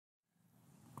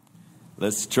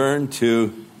Let's turn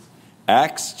to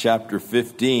Acts chapter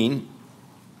 15.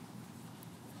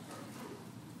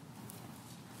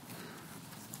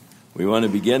 We want to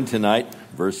begin tonight,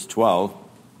 verse 12.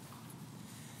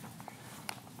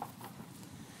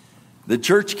 The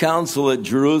church council at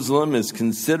Jerusalem is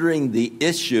considering the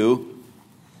issue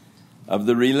of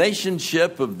the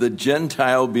relationship of the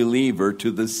Gentile believer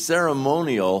to the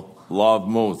ceremonial law of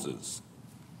Moses.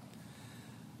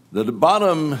 The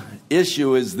bottom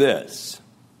issue is this: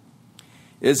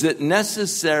 is it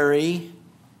necessary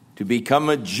to become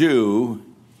a Jew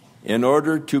in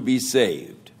order to be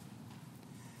saved?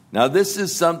 Now, this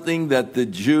is something that the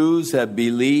Jews have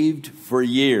believed for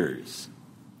years,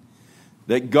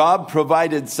 that God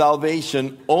provided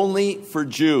salvation only for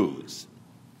Jews,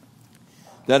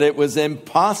 that it was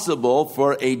impossible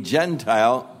for a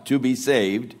Gentile to be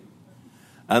saved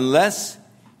unless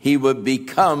he would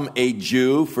become a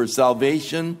Jew, for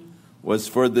salvation was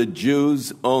for the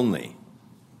Jews only.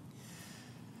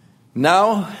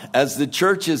 Now, as the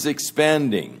church is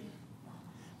expanding,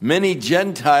 many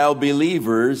Gentile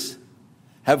believers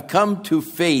have come to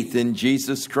faith in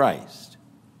Jesus Christ.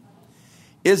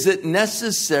 Is it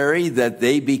necessary that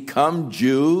they become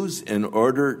Jews in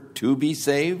order to be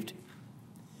saved?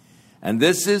 And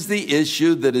this is the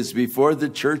issue that is before the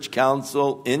church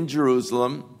council in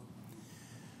Jerusalem.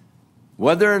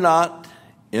 Whether or not,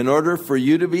 in order for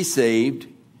you to be saved,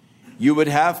 you would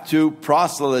have to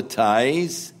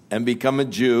proselytize and become a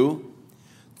Jew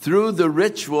through the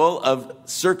ritual of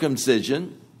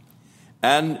circumcision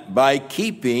and by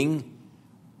keeping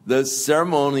the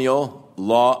ceremonial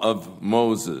law of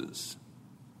Moses.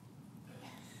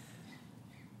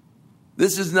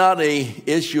 This is not an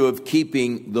issue of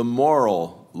keeping the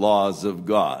moral laws of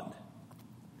God.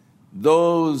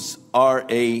 Those are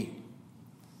a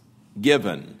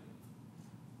given.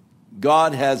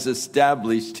 God has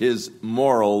established his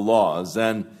moral laws,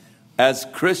 and as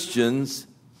Christians,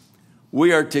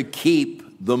 we are to keep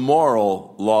the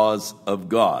moral laws of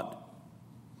God.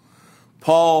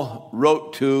 Paul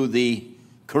wrote to the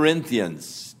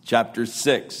Corinthians, chapter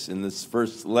 6, in this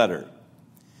first letter,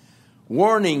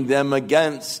 warning them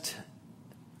against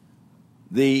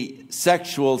the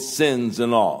sexual sins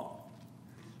and all,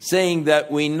 saying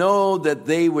that we know that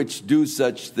they which do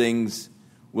such things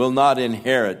will not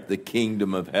inherit the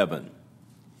kingdom of heaven.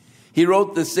 He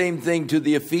wrote the same thing to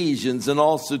the Ephesians and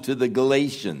also to the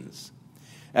Galatians.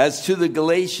 As to the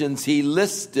Galatians, he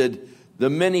listed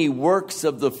the many works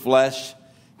of the flesh,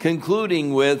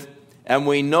 concluding with, "And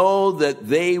we know that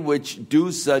they which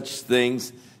do such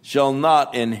things shall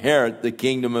not inherit the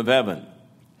kingdom of heaven."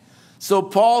 So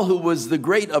Paul, who was the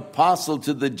great apostle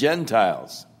to the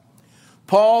Gentiles,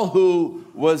 Paul, who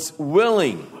was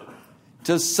willing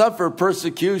to suffer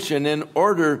persecution in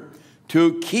order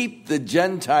to keep the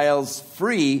Gentiles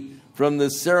free from the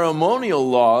ceremonial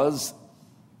laws,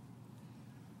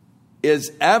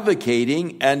 is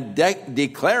advocating and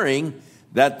declaring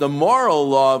that the moral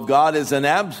law of God is an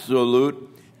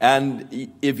absolute, and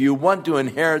if you want to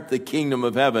inherit the kingdom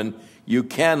of heaven, you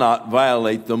cannot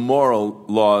violate the moral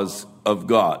laws of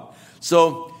God.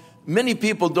 So many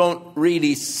people don't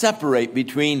really separate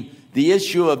between the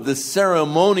issue of the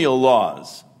ceremonial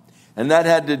laws, and that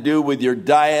had to do with your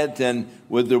diet and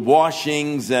with the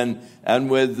washings and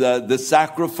with the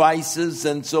sacrifices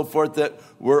and so forth that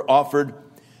were offered.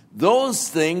 Those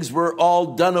things were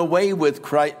all done away with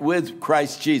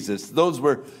Christ Jesus. Those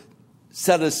were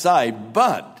set aside,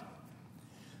 but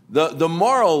the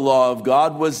moral law of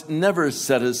God was never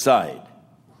set aside.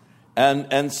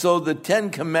 And so the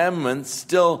Ten Commandments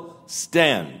still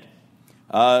stand.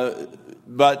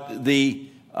 But the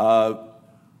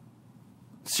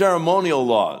ceremonial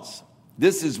laws,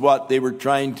 this is what they were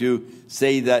trying to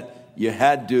say, that you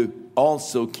had to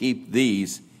also keep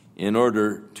these in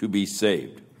order to be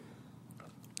saved.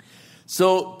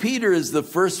 So Peter is the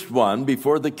first one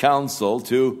before the council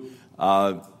to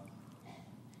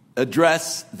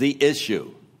address the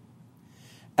issue.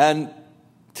 And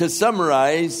to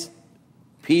summarize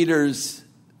Peter's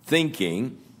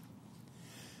thinking,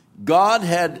 God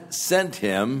had sent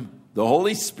him, the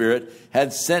Holy Spirit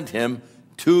had sent him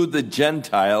to the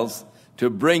Gentiles to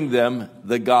bring them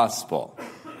the gospel.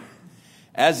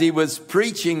 As he was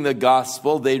preaching the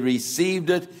gospel, they received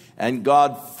it, and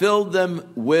God filled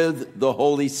them with the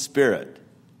Holy Spirit.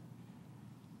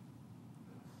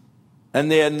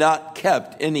 And they had not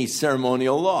kept any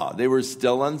ceremonial law. They were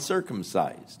still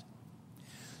uncircumcised.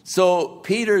 So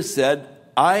Peter said,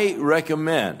 I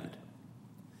recommend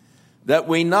that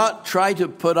we not try to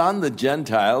put on the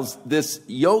Gentiles this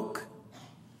yoke,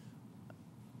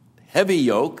 heavy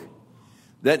yoke,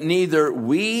 that neither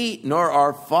we nor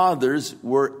our fathers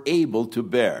were able to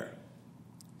bear.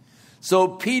 So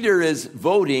Peter is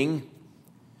voting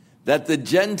that the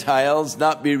Gentiles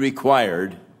not be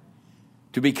required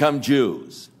to become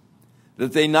Jews,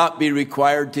 that they not be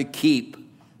required to keep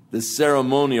the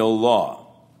ceremonial law.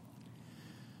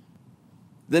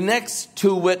 The next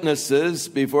two witnesses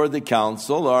before the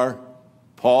council are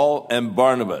Paul and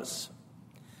Barnabas,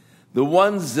 the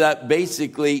ones that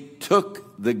basically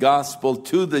took the gospel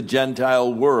to the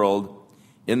Gentile world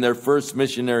in their first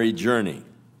missionary journey.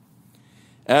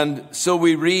 And so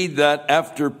we read that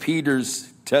after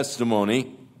Peter's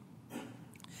testimony,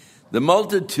 the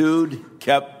multitude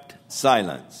kept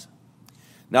silence.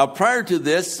 Now, prior to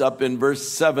this, up in verse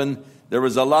 7, there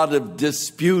was a lot of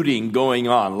disputing going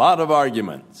on, a lot of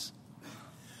arguments.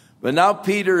 But now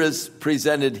Peter has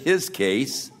presented his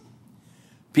case.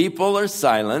 People are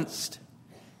silenced,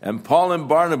 and Paul and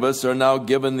Barnabas are now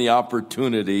given the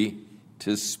opportunity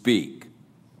to speak.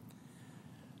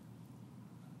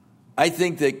 I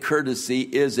think that courtesy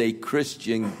is a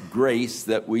Christian grace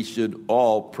that we should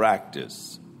all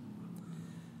practice.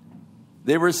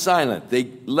 They were silent.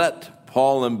 They let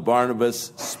Paul and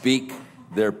Barnabas speak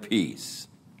their piece.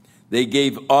 They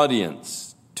gave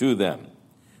audience to them.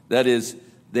 That is,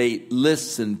 they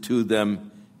listened to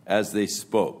them as they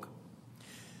spoke.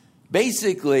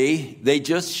 Basically, they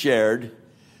just shared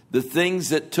the things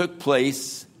that took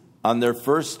place on their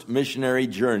first missionary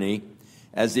journey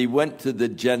as he went to the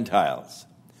Gentiles.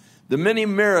 The many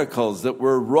miracles that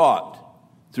were wrought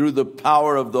through the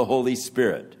power of the Holy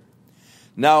Spirit.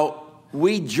 Now,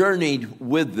 we journeyed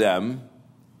with them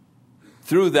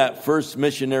through that first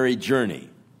missionary journey.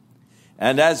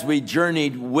 And as we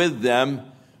journeyed with them,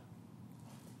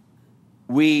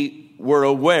 we were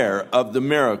aware of the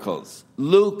miracles.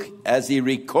 Luke, as he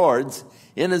records,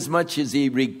 inasmuch as he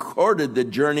recorded the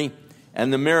journey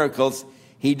and the miracles,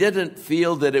 he didn't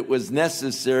feel that it was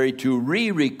necessary to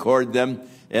re-record them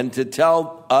and to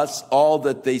tell us all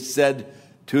that they said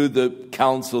to the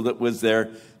council that was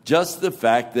there. Just the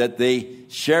fact that they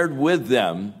shared with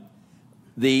them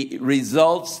the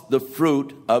results, the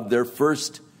fruit of their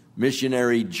first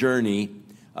missionary journey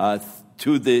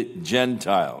to the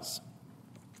Gentiles.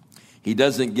 He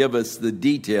doesn't give us the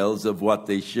details of what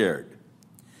they shared.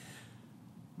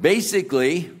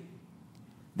 Basically,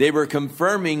 they were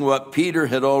confirming what Peter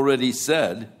had already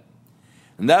said,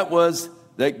 and that was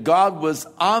that God was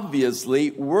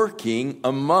obviously working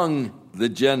among the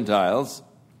Gentiles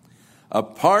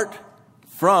apart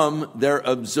from their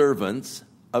observance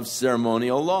of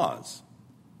ceremonial laws.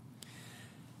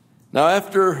 Now,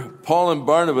 after Paul and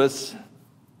Barnabas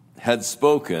had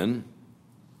spoken,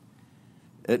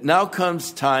 it now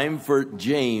comes time for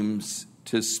James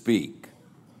to speak.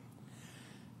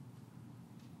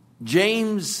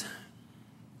 James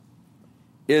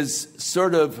is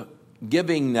sort of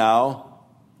giving now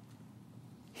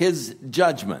his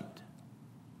judgment,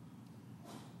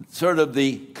 sort of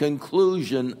the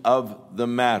conclusion of the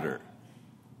matter.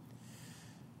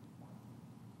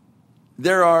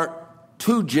 There are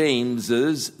two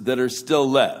Jameses that are still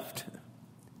left.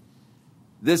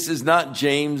 This is not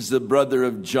James, the brother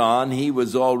of John. He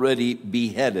was already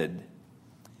beheaded,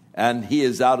 and he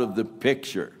is out of the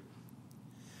picture.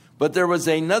 But there was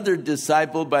another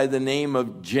disciple by the name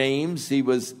of James. He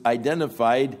was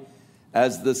identified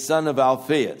as the son of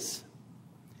Alphaeus.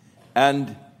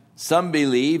 And some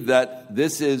believe that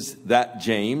this is that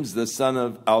James, the son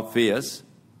of Alphaeus.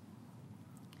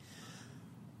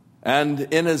 And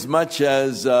inasmuch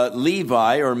as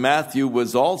Levi or Matthew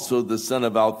was also the son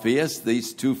of Alphaeus,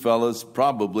 these two fellows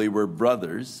probably were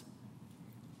brothers.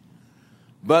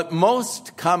 But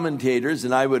most commentators,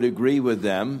 and I would agree with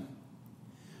them,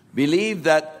 believe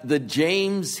that the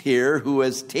James here, who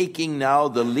is taking now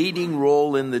the leading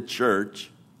role in the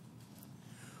church,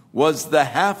 was the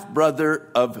half-brother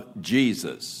of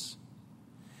Jesus.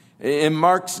 In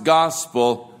Mark's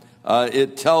gospel,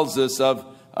 it tells us of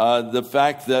the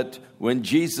fact that when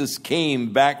Jesus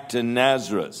came back to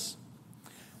Nazareth,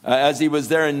 as he was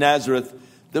there in Nazareth,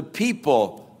 the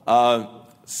people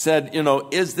said,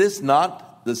 is this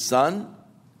not the son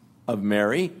of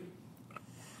Mary?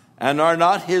 And are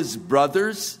not his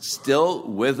brothers still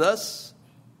with us?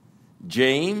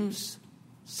 James,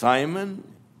 Simon,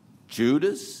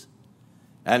 Judas,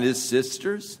 and his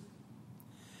sisters?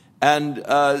 And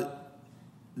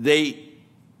they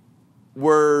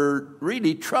were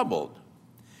really troubled.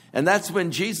 And that's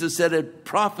when Jesus said, a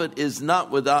prophet is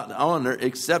not without honor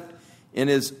except in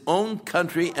his own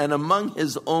country and among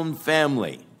his own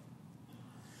family.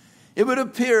 It would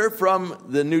appear from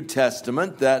the New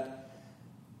Testament that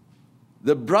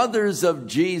the brothers of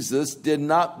Jesus did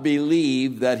not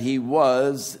believe that he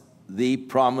was the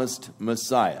promised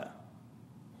Messiah.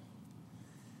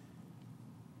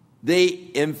 They,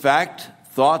 in fact,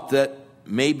 thought that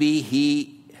maybe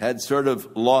he had sort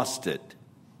of lost it.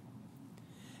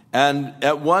 And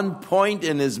at one point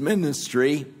in his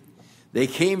ministry, they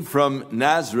came from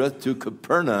Nazareth to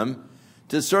Capernaum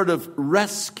to sort of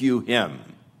rescue him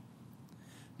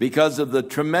because of the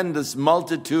tremendous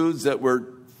multitudes that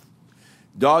were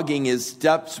dogging his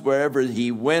steps wherever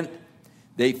he went.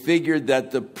 They figured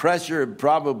that the pressure had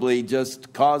probably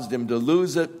just caused him to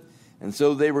lose it, and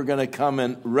so they were going to come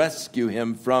and rescue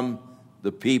him from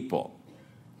the people.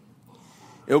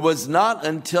 It was not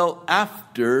until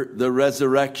after the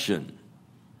resurrection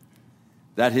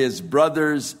that his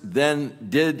brothers then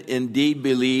did indeed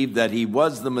believe that he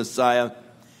was the Messiah,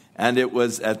 and it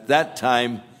was at that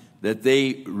time that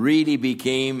they really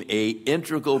became an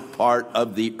integral part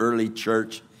of the early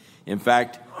church. In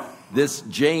fact, this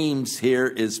James here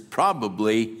is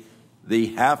probably the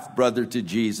half-brother to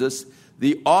Jesus,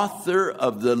 the author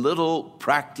of the little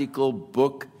practical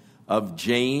book of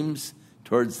James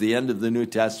towards the end of the New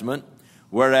Testament,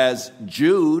 whereas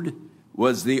Jude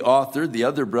was the author, the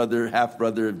other brother,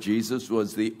 half-brother of Jesus,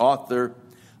 was the author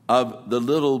of the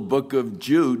little book of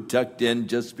Jude tucked in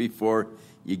just before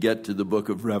you get to the book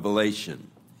of Revelation.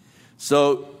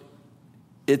 So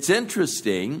it's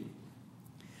interesting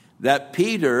that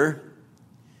Peter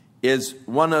is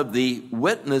one of the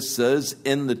witnesses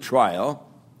in the trial,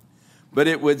 but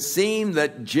it would seem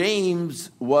that James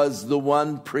was the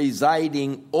one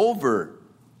presiding over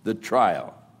the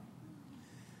trial.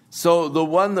 So the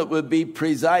one that would be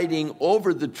presiding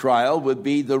over the trial would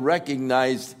be the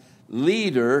recognized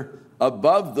leader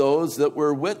above those that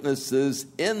were witnesses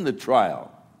in the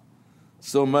trial.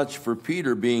 So much for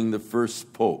Peter being the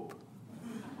first pope.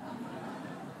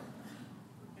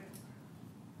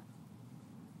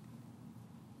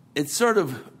 It's sort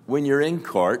of when you're in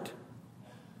court,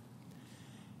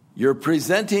 you're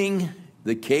presenting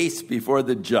the case before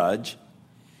the judge.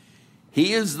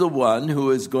 He is the one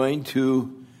who is going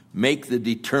to make the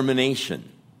determination.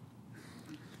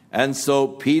 And so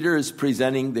Peter is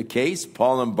presenting the case.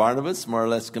 Paul and Barnabas more or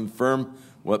less confirm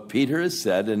what Peter has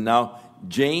said. And now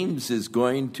James is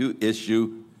going to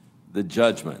issue the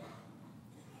judgment.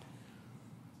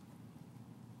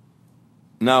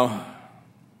 Now,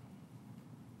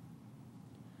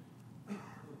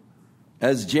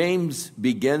 as James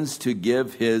begins to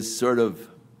give his sort of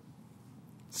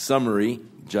summary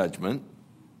judgment,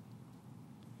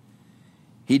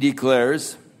 he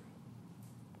declares,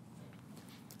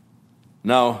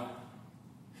 now,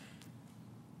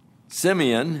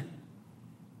 Simeon,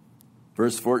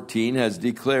 verse 14, has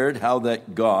declared how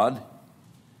that God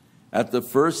at the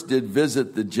first did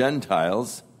visit the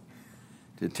Gentiles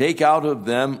to take out of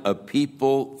them a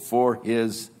people for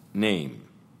his name.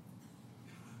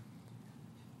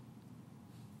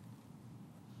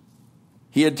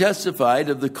 He had testified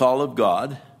of the call of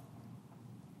God,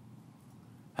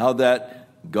 how that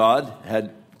God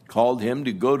had called him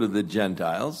to go to the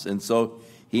Gentiles. And so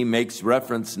he makes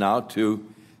reference now to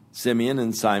Simeon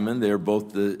and Simon. They're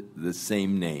both the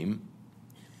same name.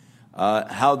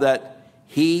 How that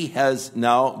he has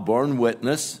now borne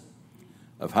witness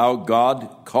of how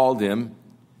God called him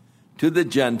to the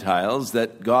Gentiles,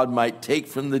 that God might take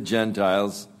from the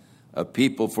Gentiles a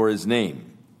people for his name.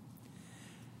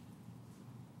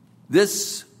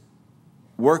 This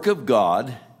work of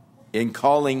God in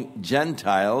calling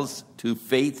Gentiles to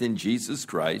faith in Jesus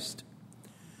Christ,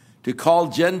 to call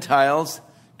Gentiles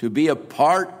to be a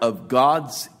part of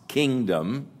God's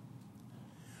kingdom,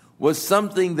 was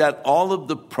something that all of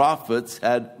the prophets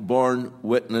had borne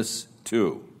witness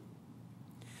to.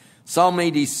 Psalm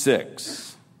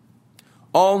 86,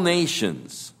 all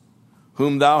nations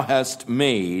whom thou hast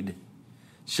made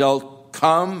shall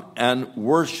come and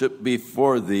worship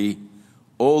before thee,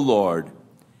 O Lord,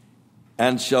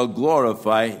 and shall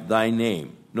glorify thy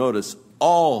name. Notice,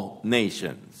 all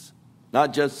nations,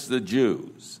 not just the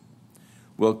Jews,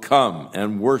 will come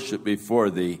and worship before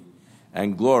thee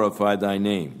and glorify thy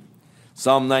name.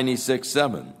 Psalm 96,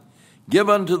 7. Give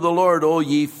unto the Lord, O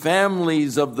ye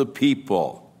families of the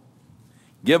people.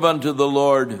 Give unto the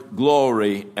Lord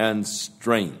glory and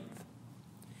strength.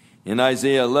 In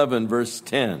Isaiah 11, verse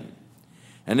 10.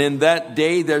 And in that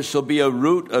day there shall be a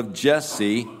root of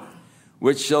Jesse,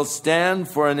 which shall stand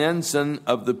for an ensign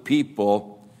of the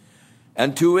people,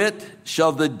 and to it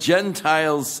shall the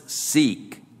Gentiles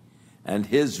seek, and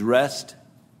his rest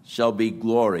shall be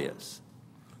glorious.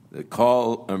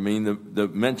 The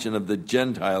mention of the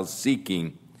Gentiles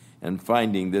seeking and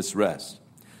finding this rest.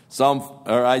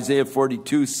 Isaiah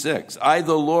 42:6. I,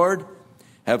 the Lord,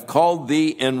 have called thee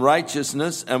in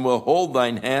righteousness, and will hold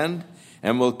thine hand,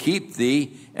 and will keep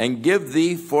thee, and give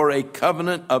thee for a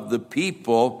covenant of the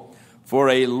people, for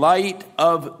a light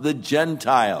of the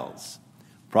Gentiles.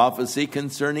 Prophecy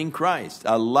concerning Christ,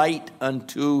 a light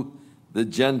unto the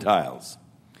Gentiles.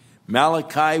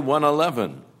 Malachi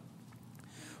 1:11.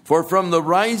 For from the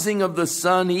rising of the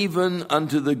sun even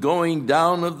unto the going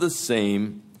down of the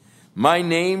same, my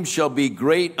name shall be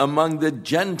great among the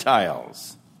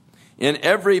Gentiles. In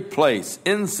every place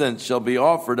incense shall be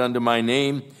offered unto my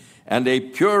name, and a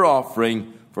pure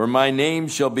offering, for my name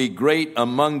shall be great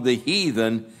among the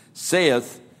heathen,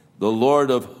 saith the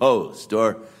Lord of hosts.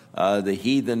 Or the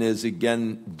heathen is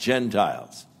again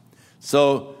Gentiles.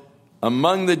 So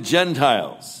among the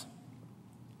Gentiles,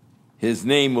 his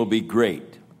name will be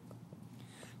great.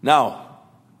 Now,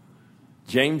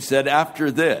 James said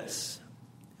after this,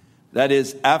 that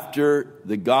is, after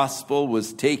the gospel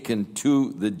was taken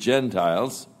to the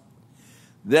Gentiles,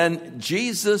 then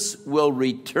Jesus will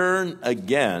return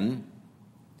again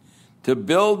to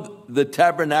build the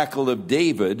tabernacle of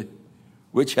David,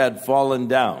 which had fallen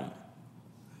down.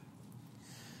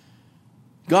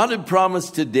 God had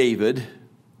promised to David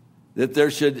that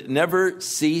there should never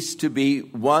cease to be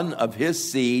one of his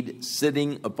seed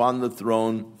sitting upon the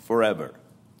throne forever.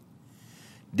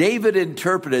 David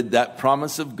interpreted that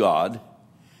promise of God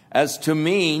as to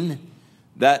mean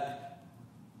that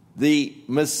the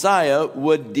Messiah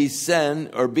would descend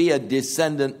or be a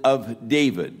descendant of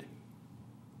David.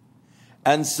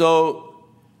 And so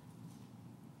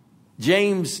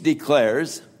James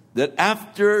declares that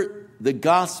after the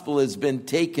gospel has been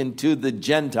taken to the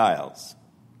Gentiles,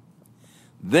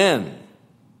 then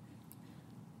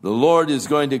the Lord is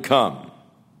going to come,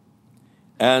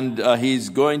 and he's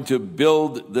going to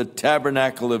build the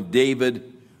tabernacle of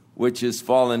David, which is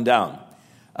fallen down.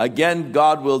 Again,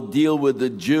 God will deal with the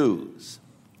Jews.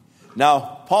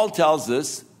 Now, Paul tells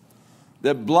us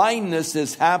that blindness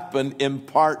has happened in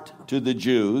part to the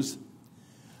Jews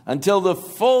until the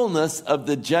fullness of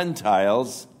the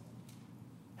Gentiles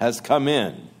has come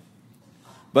in.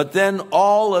 But then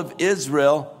all of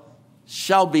Israel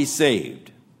shall be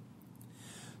saved.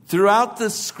 Throughout the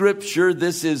scripture,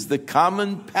 this is the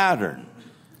common pattern.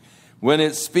 When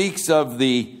it speaks of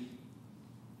the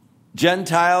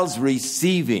Gentiles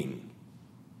receiving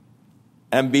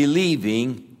and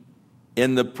believing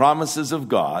in the promises of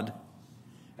God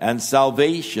and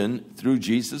salvation through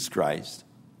Jesus Christ,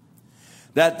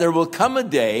 that there will come a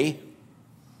day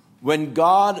when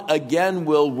God again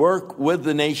will work with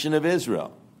the nation of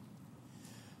Israel.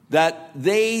 That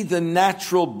they, the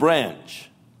natural branch,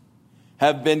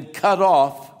 have been cut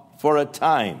off for a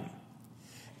time.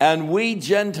 And we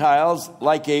Gentiles,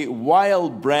 like a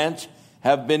wild branch,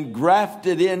 have been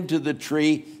grafted into the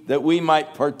tree that we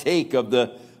might partake of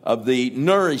the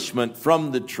nourishment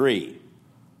from the tree.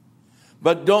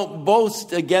 But don't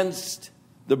boast against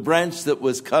the branch that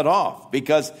was cut off,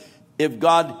 because if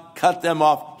God cut them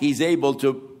off, he's able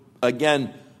to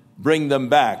again bring them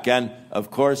back. And of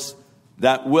course,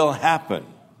 that will happen.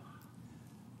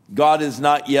 God is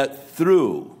not yet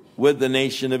through with the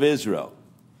nation of Israel.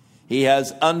 He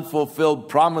has unfulfilled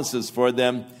promises for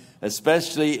them,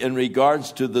 especially in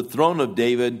regards to the throne of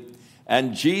David.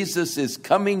 And Jesus is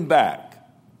coming back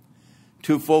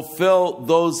to fulfill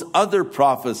those other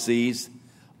prophecies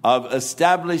of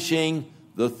establishing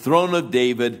the throne of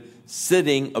David,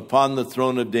 sitting upon the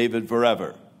throne of David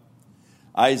forever.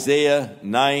 Isaiah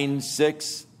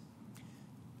 9:6.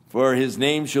 For his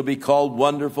name shall be called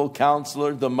Wonderful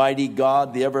Counselor, the Mighty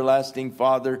God, the Everlasting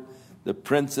Father, the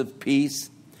Prince of Peace.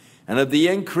 And of the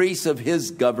increase of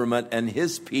his government and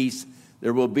his peace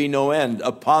there will be no end,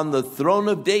 upon the throne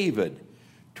of David,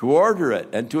 to order it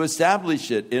and to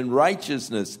establish it in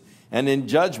righteousness and in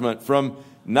judgment from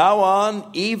now on,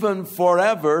 even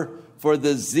forever. For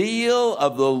the zeal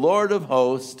of the Lord of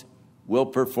hosts will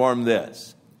perform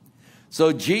this.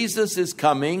 So Jesus is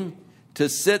coming to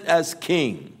sit as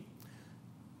king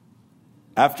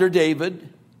after David,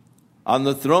 on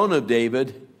the throne of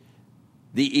David,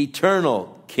 the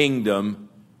eternal kingdom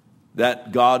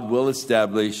that God will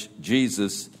establish,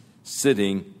 Jesus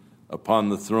sitting upon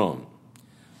the throne.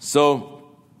 So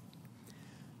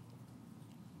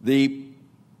the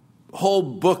whole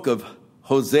book of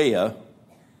Hosea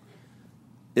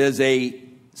is a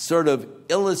sort of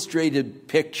illustrated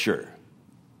picture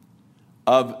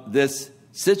of this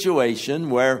situation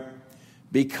where,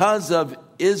 because of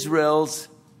Israel's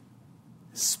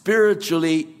spiritual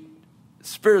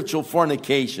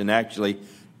fornication, actually,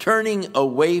 turning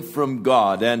away from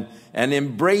God and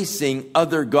embracing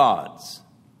other gods,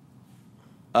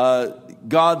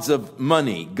 gods of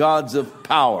money, gods of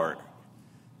power,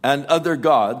 and other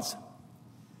gods,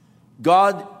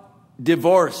 God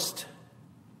divorced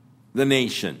the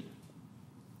nation.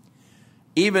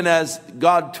 Even as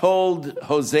God told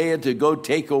Hosea to go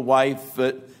take a wife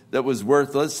that was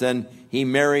worthless, and he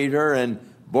married her and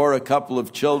bore a couple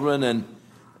of children, and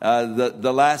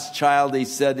the last child, he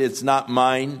said, "It's not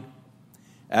mine."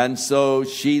 And so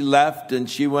she left, and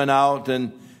she went out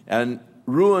and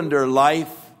ruined her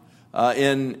life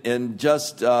in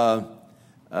just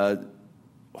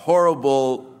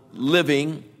horrible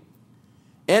living.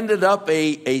 Ended up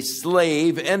a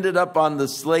slave, ended up on the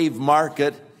slave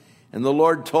market. And the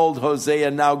Lord told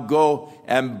Hosea, "Now go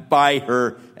and buy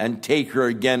her and take her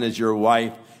again as your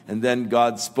wife." And then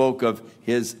God spoke of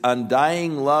his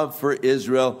undying love for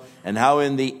Israel and how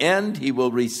in the end he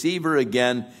will receive her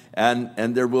again,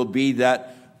 and there will be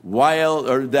that wild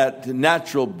or that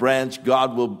natural branch.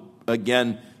 God will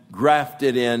again graft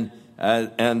it in.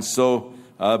 And so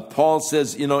Paul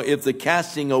says, if the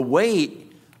casting away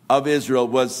of Israel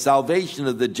was salvation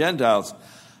of the Gentiles,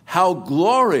 how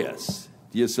glorious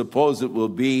do you suppose it will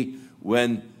be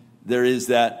when there is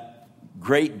that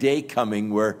great day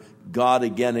coming where God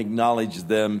again acknowledged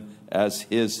them as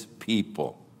his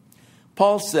people?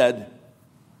 Paul said,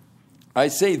 "I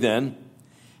say then,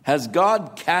 has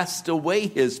God cast away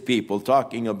his people?"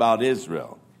 Talking about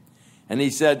Israel. And he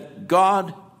said,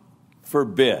 "God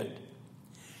forbid."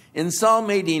 In Psalm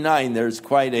 89, there's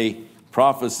quite a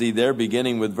prophecy there,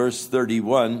 beginning with verse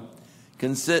 31,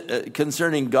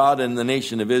 concerning God and the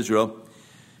nation of Israel.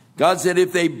 God said,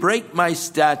 "If they break my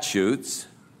statutes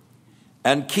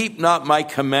and keep not my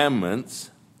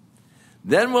commandments,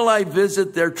 then will I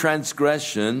visit their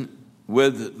transgression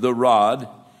with the rod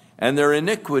and their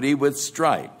iniquity with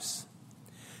stripes.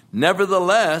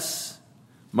 Nevertheless,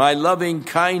 my loving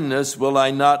kindness will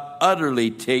I not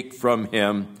utterly take from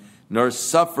him, nor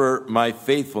suffer my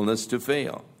faithfulness to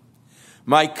fail.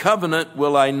 My covenant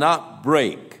will I not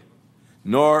break,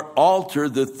 nor alter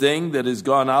the thing that is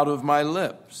gone out of my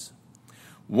lips.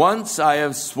 Once I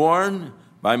have sworn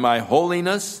by my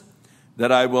holiness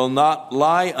that I will not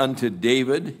lie unto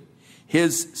David.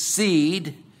 His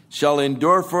seed shall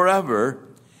endure forever,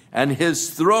 and his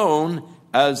throne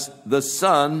as the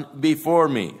sun before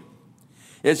me.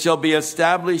 It shall be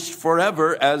established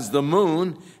forever as the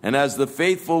moon and as the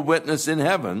faithful witness in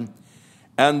heaven."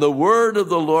 And the word of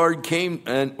the Lord came,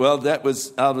 and that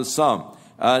was out of Psalm.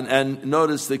 And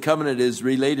notice the covenant is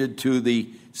related to the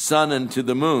sun and to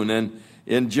the moon. And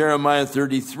in Jeremiah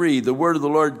 33, the word of the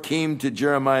Lord came to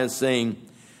Jeremiah saying,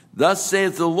 "Thus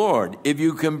saith the Lord, if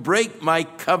you can break my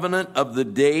covenant of the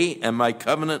day and my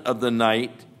covenant of the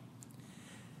night,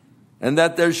 and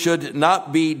that there should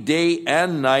not be day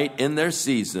and night in their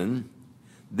season,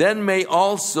 then may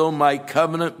also my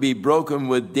covenant be broken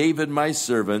with David my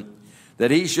servant, that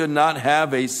he should not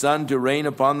have a son to reign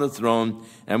upon the throne,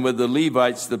 and with the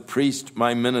Levites the priests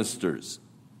my ministers."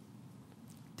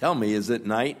 Tell me, is it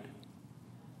night?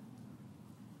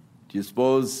 Do you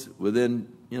suppose within,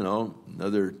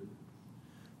 another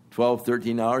 12,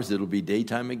 13 hours, it'll be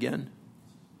daytime again?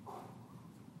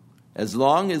 As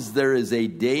long as there is a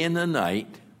day and a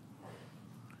night,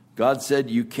 God said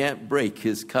you can't break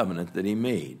his covenant that he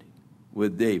made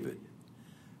with David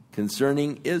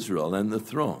concerning Israel and the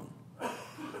throne.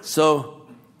 So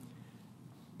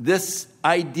this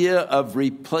idea of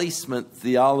replacement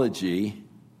theology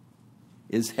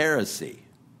is heresy.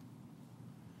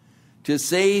 To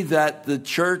say that the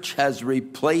church has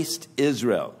replaced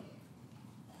Israel.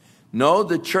 No,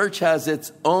 the church has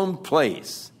its own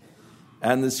place.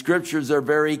 And the scriptures are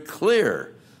very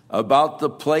clear about the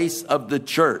place of the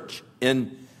church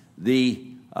in the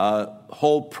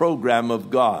whole program of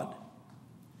God.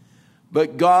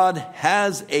 But God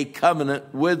has a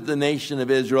covenant with the nation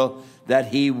of Israel that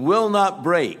he will not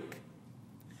break.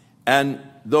 And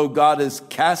though God has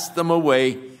cast them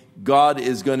away, God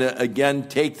is going to again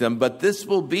take them. But this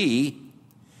will be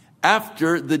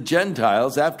after the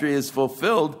Gentiles, after he has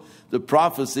fulfilled the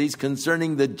prophecies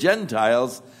concerning the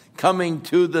Gentiles coming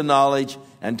to the knowledge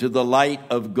and to the light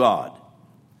of God.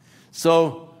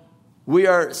 So we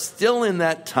are still in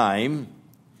that time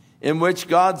in which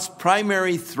God's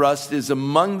primary thrust is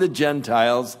among the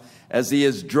Gentiles as he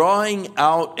is drawing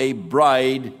out a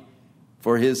bride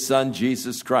for his son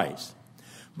Jesus Christ.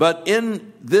 But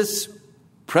in this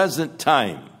present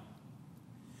time,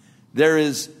 there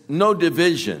is no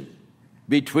division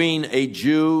between a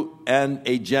Jew and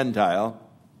a Gentile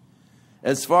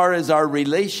as far as our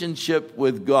relationship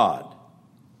with God.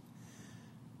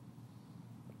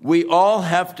 We all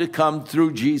have to come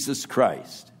through Jesus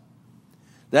Christ.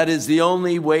 That is the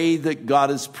only way that God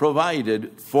has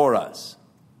provided for us.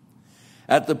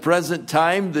 At the present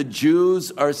time, the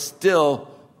Jews are still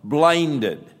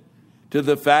blinded to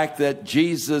the fact that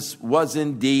Jesus was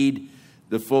indeed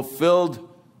the fulfilled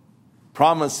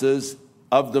promises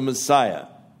of the Messiah.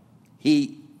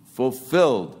 He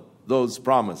fulfilled those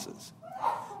promises.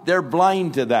 They're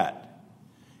blind to that.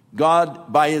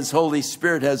 God, by his Holy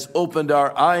Spirit, has opened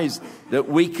our eyes that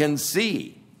we can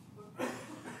see.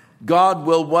 God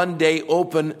will one day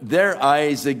open their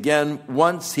eyes again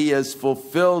once he has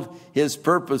fulfilled his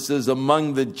purposes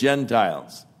among the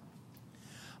Gentiles.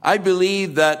 I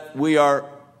believe that we are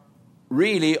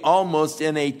really almost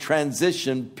in a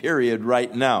transition period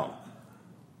right now.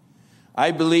 I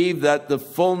believe that the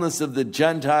fullness of the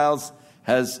Gentiles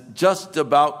has just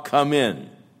about come in.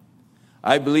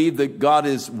 I believe that God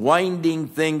is winding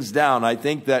things down. I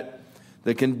think that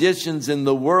the conditions in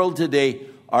the world today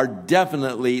are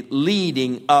definitely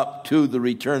leading up to the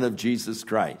return of Jesus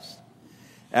Christ.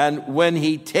 And when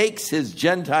he takes his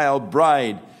Gentile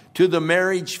bride to the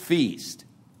marriage feast,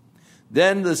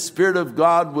 then the Spirit of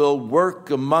God will work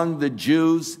among the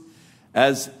Jews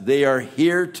as they are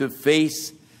here to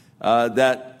face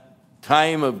that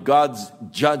time of God's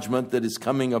judgment that is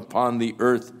coming upon the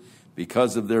earth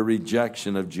because of their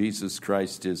rejection of Jesus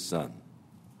Christ, his Son.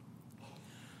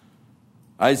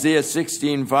 Isaiah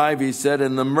 16:5, he said,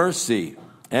 in mercy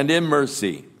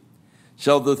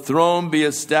shall the throne be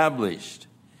established,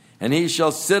 and he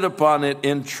shall sit upon it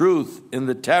in truth in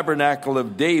the tabernacle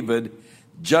of David,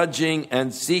 judging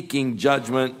and seeking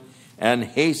judgment and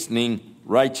hastening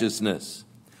righteousness.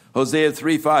 Hosea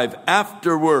 3:5,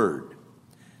 afterward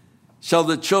shall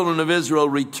the children of Israel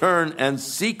return and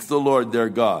seek the Lord their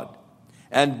God,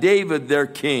 and David their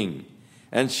king,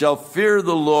 and shall fear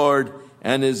the Lord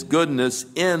and his goodness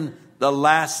in the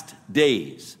last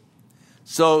days.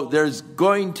 So there's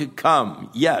going to come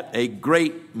yet a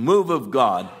great move of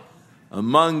God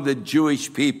among the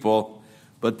Jewish people,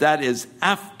 but that is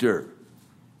after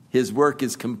his work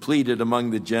is completed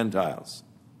among the Gentiles.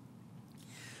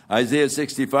 Isaiah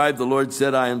 65, the Lord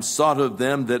said, I am sought of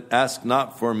them that ask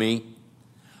not for me.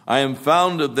 I am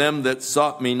found of them that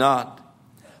sought me not.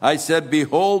 I said,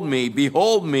 behold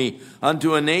me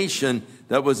unto a nation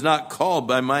that was not called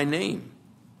by my name.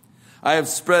 I have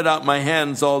spread out my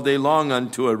hands all day long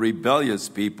unto a rebellious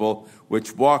people,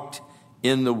 which walked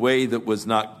in the way that was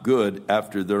not good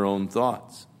after their own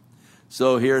thoughts.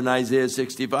 So here in Isaiah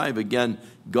 65, again,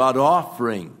 God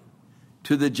offering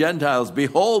to the Gentiles,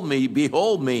 behold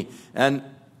me. And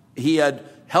he had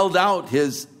held out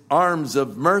his arms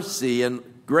of mercy and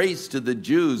grace to the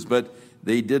Jews, but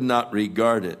they did not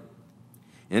regard it.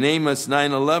 In Amos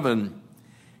 9:11,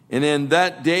 and in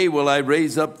that day will I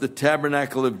raise up the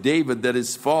tabernacle of David that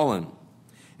is fallen,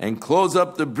 and close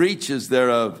up the breaches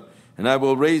thereof, and I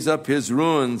will raise up his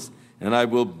ruins, and I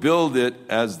will build it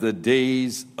as the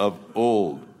days of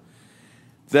old,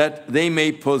 that they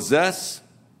may possess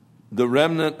the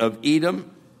remnant of Edom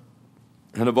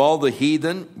and of all the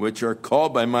heathen which are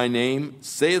called by my name,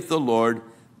 saith the Lord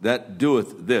that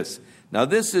doeth this. Now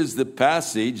this is the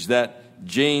passage that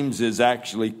James is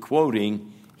actually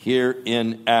quoting here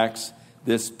in Acts,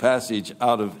 this passage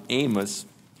out of Amos,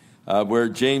 where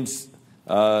James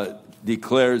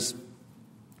declares,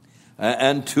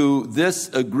 and to this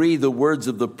agree the words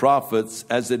of the prophets,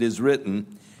 as it is written,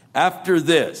 after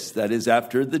this, that is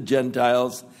after the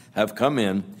Gentiles have come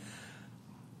in,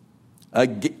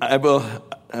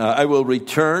 I will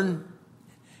return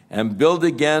and build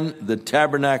again the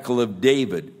tabernacle of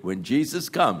David. When Jesus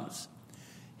comes,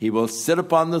 he will sit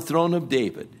upon the throne of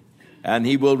David, and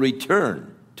he will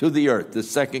return to the earth, the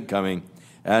second coming,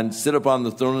 and sit upon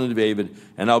the throne of David,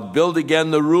 and I'll build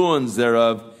again the ruins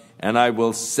thereof, and I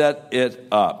will set it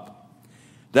up,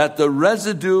 that the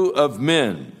residue of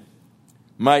men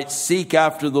might seek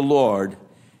after the Lord,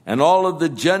 and all of the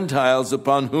Gentiles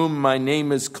upon whom my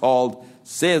name is called,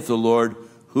 saith the Lord,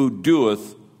 who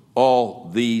doeth all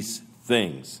these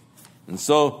things. And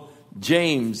so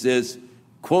James is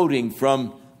quoting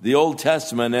from the Old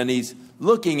Testament, and he's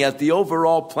looking at the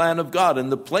overall plan of God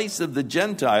and the place of the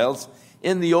Gentiles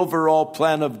in the overall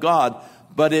plan of God.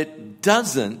 But it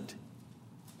doesn't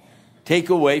take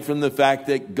away from the fact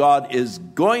that God is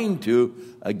going to,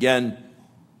 again,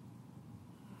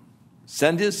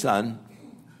 send his Son,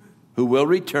 who will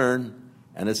return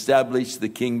and establish the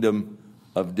kingdom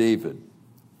of David.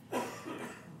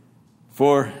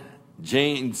 For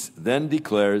James then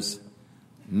declares,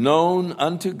 known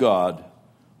unto God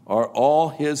are all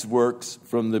his works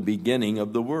from the beginning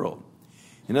of the world.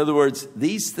 In other words,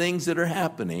 these things that are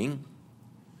happening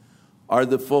are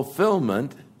the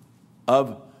fulfillment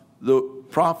of the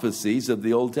prophecies of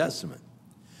the Old Testament,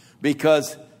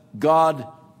 because God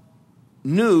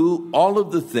knew all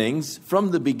of the things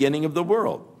from the beginning of the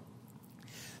world.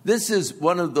 This is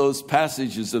one of those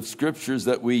passages of scriptures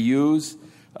that we use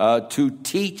to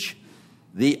teach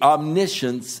the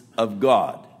omniscience of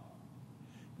God.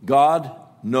 God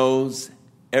knows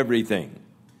everything.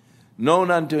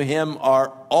 Known unto him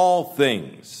are all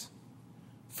things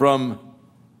from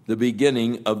the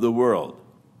beginning of the world.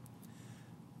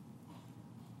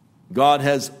 God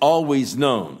has always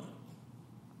known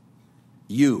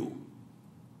you.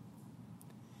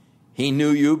 He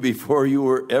knew you before you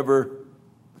were ever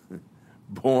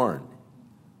born.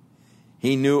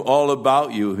 He knew all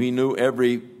about you. He knew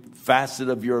every facet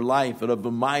of your life and of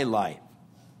my life.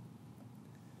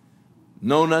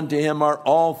 Known unto him are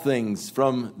all things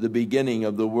from the beginning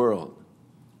of the world.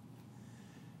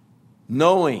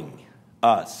 Knowing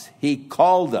us, he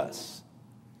called us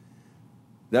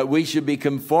that we should be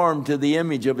conformed to the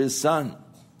image of his Son,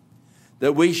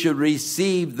 that we should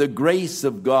receive the grace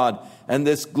of God and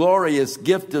this glorious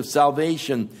gift of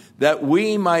salvation, that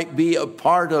we might be a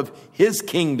part of his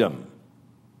kingdom.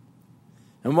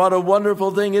 And what a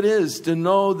wonderful thing it is to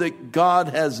know that God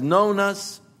has known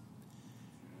us.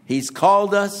 He's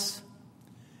called us,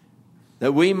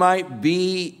 that we might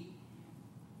be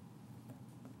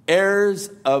heirs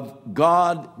of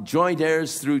God, joint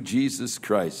heirs through Jesus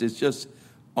Christ. It's just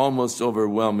almost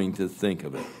overwhelming to think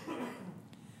of it.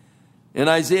 In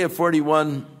Isaiah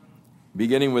 41,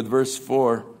 beginning with verse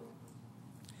 4,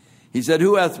 he said,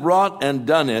 "Who hath wrought and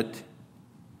done it?"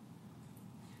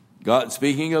 God,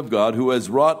 speaking of God, who has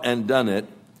wrought and done it,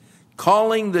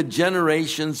 calling the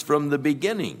generations from the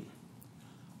beginning.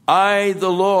 I,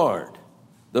 the Lord,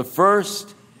 the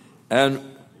first, and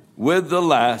with the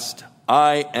last,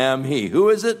 I am he. Who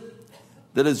is it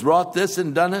that has wrought this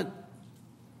and done it?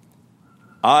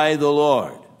 I, the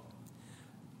Lord.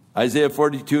 Isaiah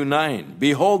 42:9.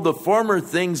 Behold, the former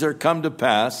things are come to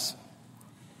pass,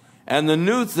 and the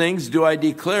new things do I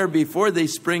declare before they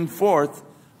spring forth.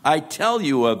 I tell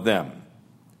you of them.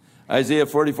 Isaiah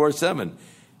 44:7.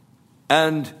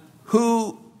 And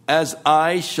who as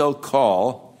I shall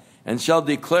call and shall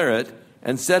declare it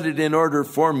and set it in order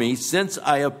for me, since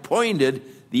I appointed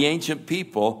the ancient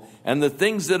people and the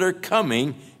things that are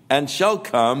coming and shall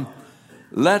come,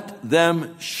 let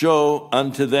them show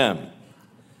unto them.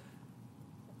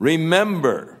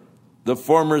 Remember the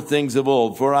former things of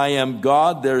old, for I am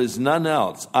God, there is none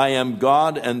else. I am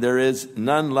God, and there is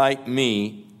none like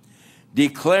me,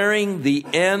 declaring the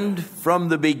end from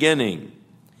the beginning,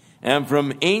 and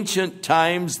from ancient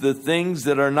times the things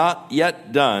that are not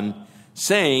yet done,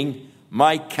 saying,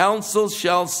 my counsel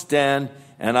shall stand,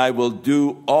 and I will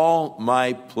do all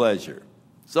my pleasure.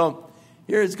 So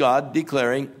here's God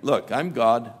declaring, look, I'm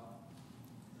God.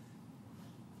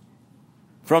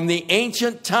 From the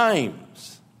ancient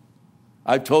times,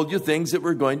 I've told you things that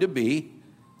were going to be,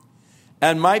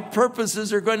 and my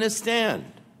purposes are going to stand.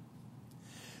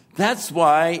 That's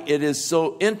why it is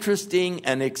so interesting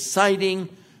and exciting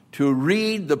to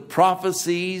read the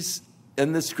prophecies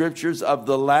in the scriptures of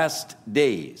the last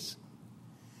days.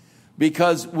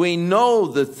 Because we know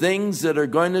the things that are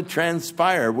going to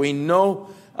transpire. We know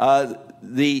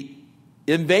the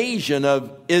invasion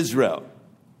of Israel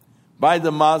by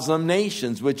the Muslim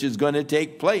nations, which is going to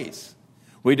take place.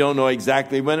 We don't know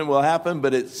exactly when it will happen,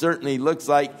 but it certainly looks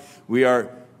like we are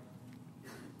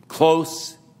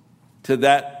close to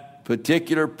that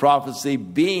particular prophecy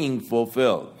being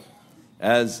fulfilled.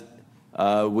 As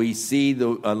we see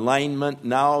the alignment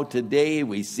now today,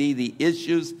 we see the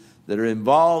issues that are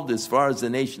involved as far as the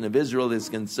nation of Israel is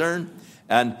concerned.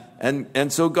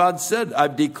 And so God said,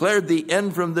 I've declared the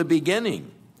end from the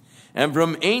beginning, and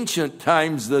from ancient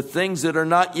times the things that are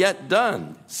not yet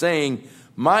done, saying,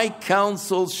 my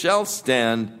counsel shall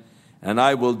stand, and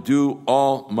I will do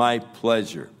all my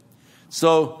pleasure.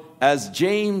 So as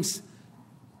James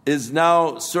is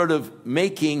now sort of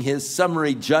making his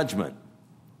summary judgment,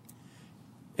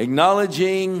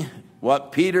 acknowledging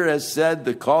what Peter has said,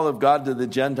 the call of God to the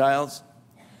Gentiles,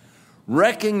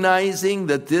 recognizing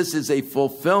that this is a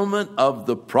fulfillment of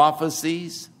the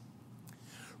prophecies,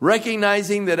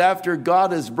 recognizing that after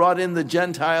God has brought in the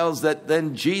Gentiles, that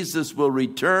then Jesus will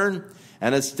return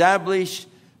and establish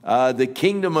the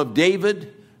kingdom of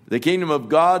David, the kingdom of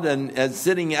God, and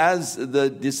sitting as the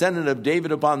descendant of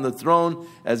David upon the throne,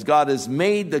 as God has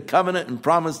made the covenant and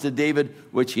promise to David,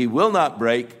 which he will not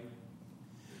break,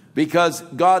 because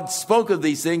God spoke of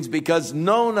these things, because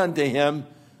known unto him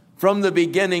from the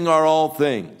beginning are all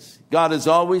things. God has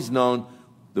always known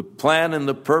the plan and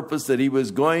the purpose that he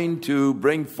was going to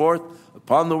bring forth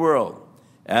upon the world.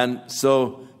 And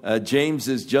so James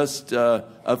is just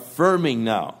affirming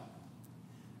now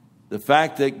the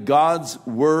fact that God's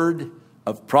word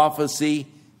of prophecy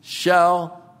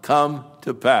shall come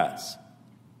to pass.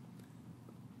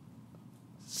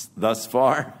 Thus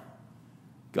far,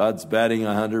 God's batting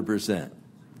 100%.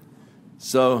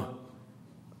 So,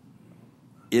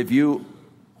 if you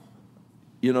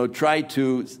try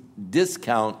to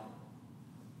discount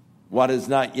what has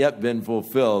not yet been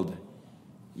fulfilled,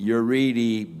 you're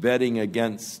really betting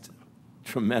against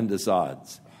tremendous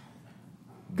odds.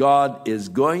 God is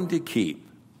going to keep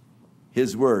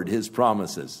his word, his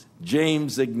promises.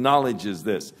 James acknowledges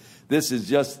this. This is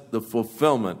just the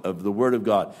fulfillment of the word of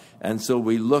God. And so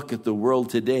we look at the world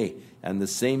today, and the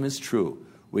same is true.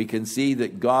 We can see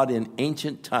that God in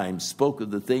ancient times spoke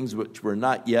of the things which were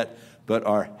not yet, but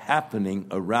are happening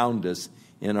around us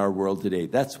in our world today.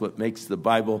 That's what makes the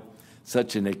Bible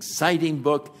such an exciting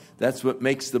book. That's what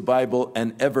makes the Bible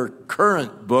an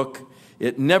ever-current book.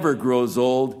 It never grows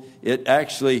old. It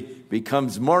actually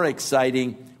becomes more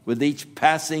exciting with each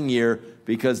passing year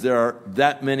because there are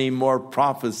that many more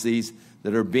prophecies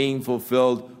that are being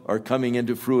fulfilled or coming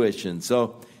into fruition.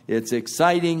 So it's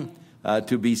exciting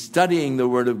to be studying the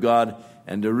Word of God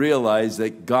and to realize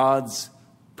that God's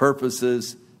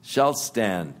purposes shall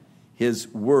stand. His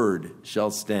Word shall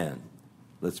stand.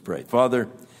 Let's pray. Father,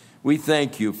 we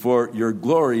thank you for your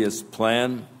glorious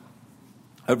plan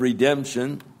of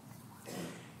redemption,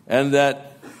 and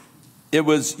that it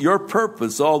was your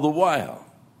purpose all the while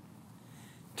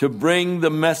to bring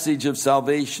the message of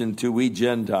salvation to we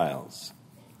Gentiles.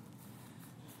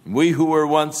 We who were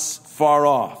once far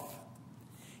off,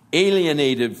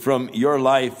 alienated from your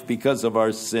life because of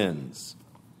our sins,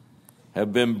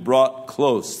 have been brought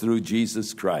close through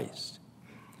Jesus Christ.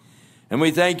 And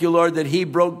we thank you, Lord, that he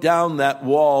broke down that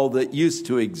wall that used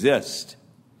to exist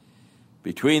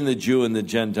between the Jew and the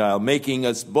Gentile, making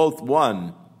us both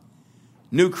one,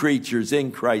 new creatures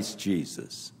in Christ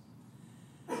Jesus.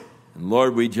 And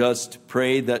Lord, we just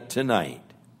pray that tonight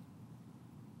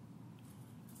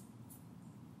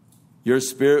your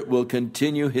Spirit will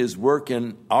continue his work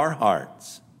in our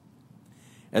hearts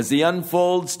as he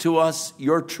unfolds to us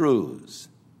your truths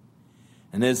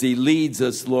and as he leads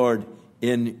us, Lord,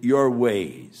 in your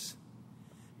ways.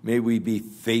 May we be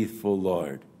faithful,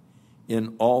 Lord,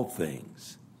 in all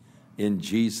things. In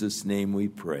Jesus' name we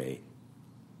pray.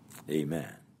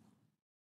 Amen.